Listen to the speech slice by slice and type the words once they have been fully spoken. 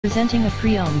Presenting a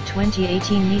pre-owned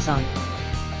 2018 Nissan.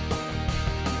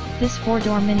 This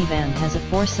four-door minivan has a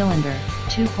four-cylinder,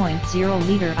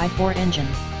 2.0-liter i4 engine,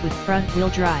 with front-wheel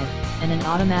drive, and an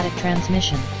automatic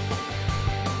transmission.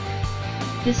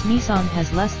 This Nissan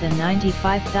has less than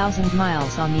 95,000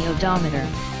 miles on the odometer.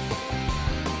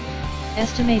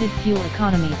 Estimated fuel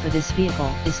economy for this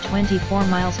vehicle is 24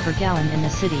 miles per gallon in the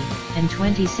city, and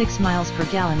 26 miles per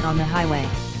gallon on the highway.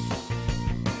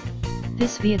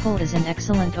 This vehicle is in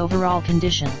excellent overall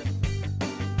condition.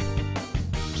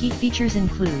 Key features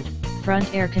include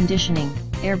front air conditioning,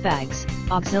 airbags,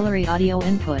 auxiliary audio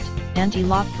input,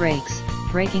 anti-lock brakes,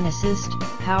 braking assist,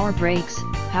 power brakes,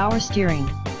 power steering,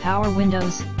 power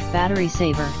windows, battery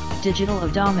saver, digital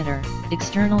odometer,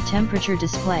 external temperature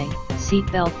display,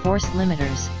 seat belt force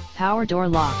limiters, power door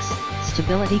locks,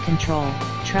 stability control,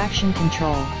 traction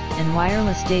control, and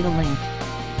wireless data link.